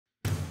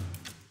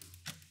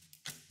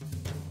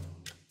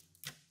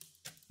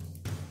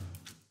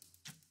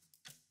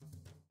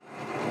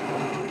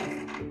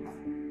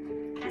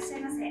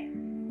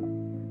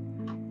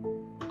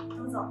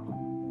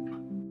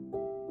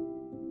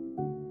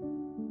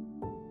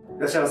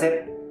いらっしゃいま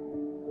せ。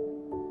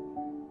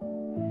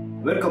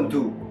Welcome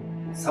to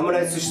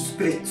Samurai Sushi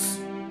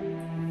Spirits.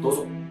 どう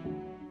ぞ。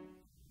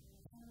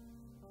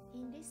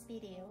In this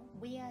video,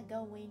 we are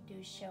going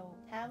to show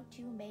how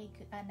to make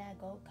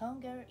Anago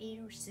Conger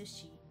Eel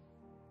sushi.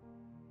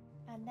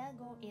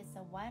 Anago is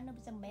one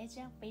of the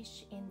major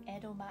fish in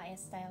Edomae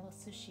style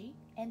sushi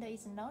and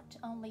is not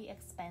only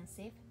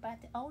expensive but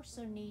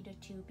also need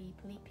to be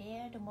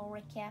prepared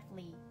more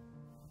carefully.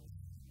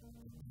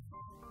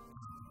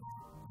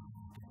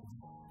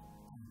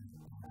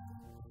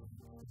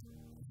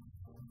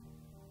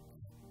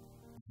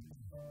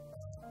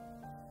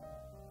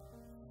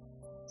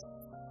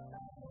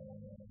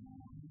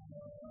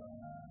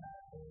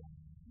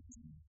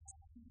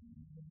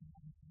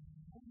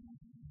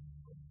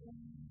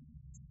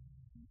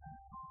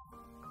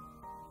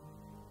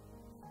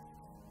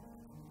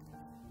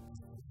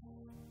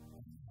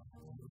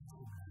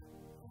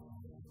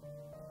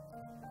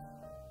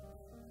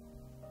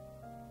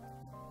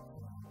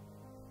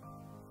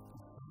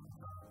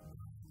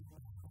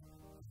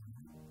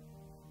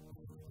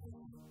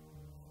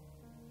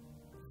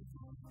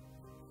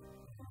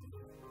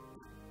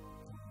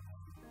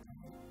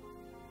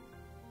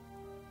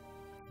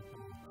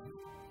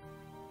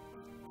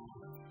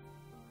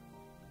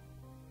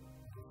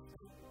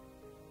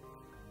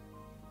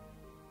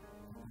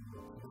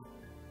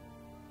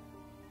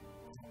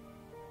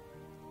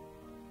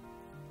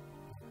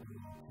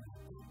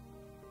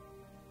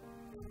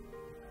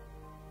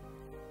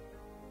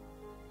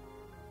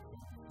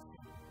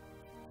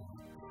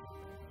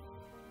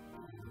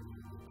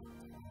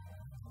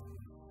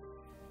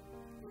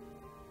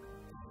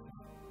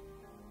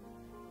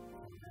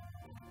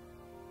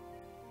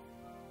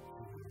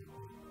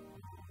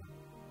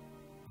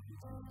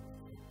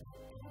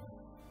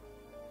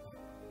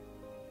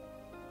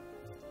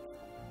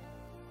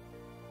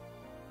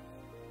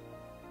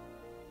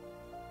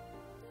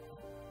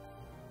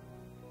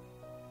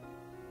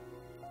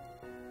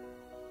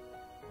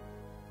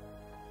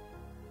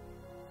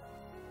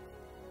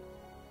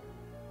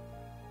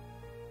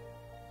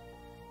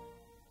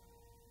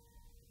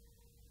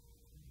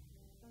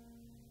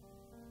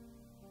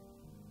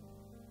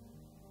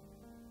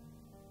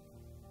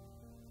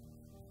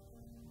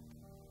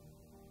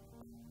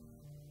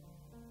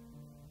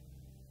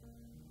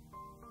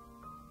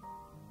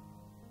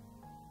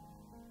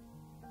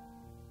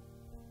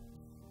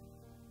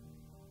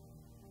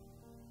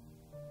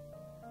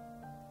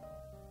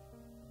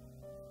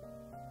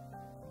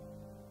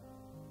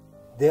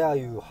 There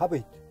you have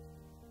it.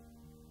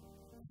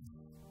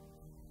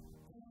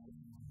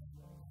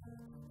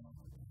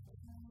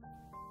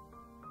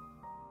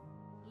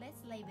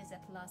 Let's leave the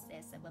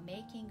process of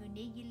making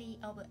nigiri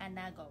of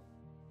anago.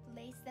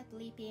 Place the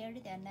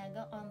prepared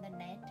anago on the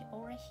net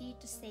or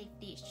heat-safe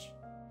dish.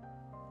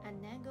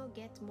 Anago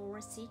gets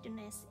more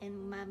sweetness and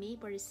umami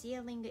by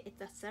sealing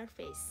its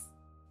surface.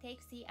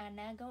 Take the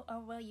anago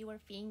over your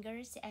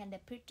fingers and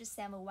put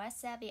some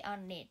wasabi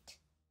on it.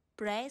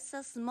 Place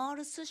a small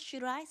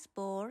sushi rice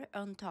ball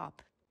on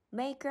top.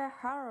 Make a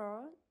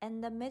hollow in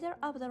the middle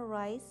of the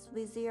rice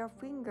with your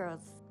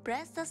fingers.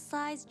 Press the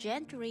sides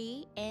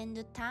gently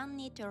and turn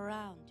it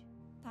around.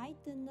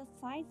 Tighten the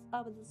sides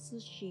of the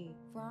sushi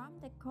from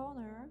the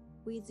corner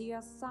with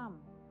your thumb.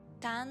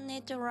 Turn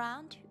it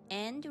around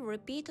and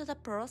repeat the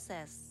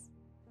process.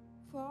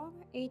 Form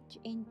it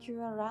into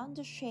a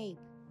round shape.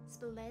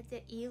 Spread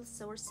the eel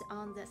sauce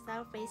on the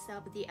surface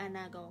of the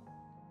anago.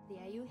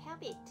 There you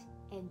have it.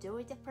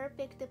 Enjoy the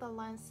perfect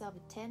balance of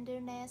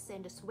tenderness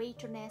and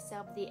sweetness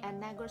of the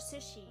Anago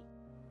sushi.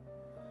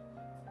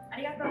 あ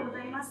りがとうご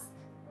ざいます。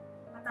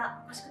ま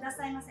たお越しくだ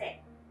さいま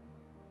せ。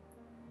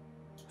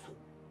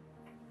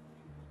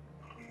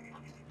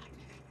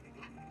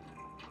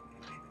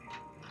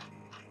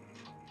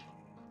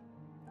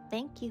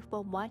Thank you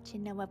for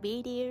watching our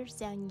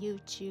videos on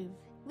YouTube.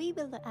 We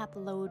will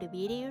upload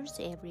videos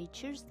every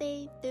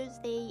Tuesday,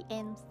 Thursday,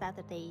 and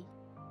Saturday.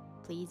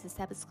 Please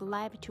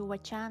subscribe to our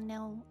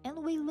channel and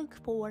we look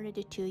forward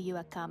to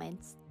your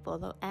comments.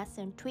 Follow us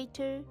on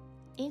Twitter,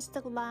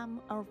 Instagram,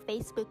 or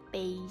Facebook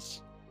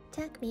page.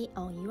 Tag me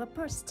on your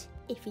post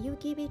if you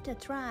give it a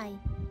try.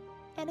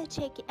 And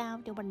check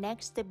out our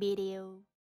next video.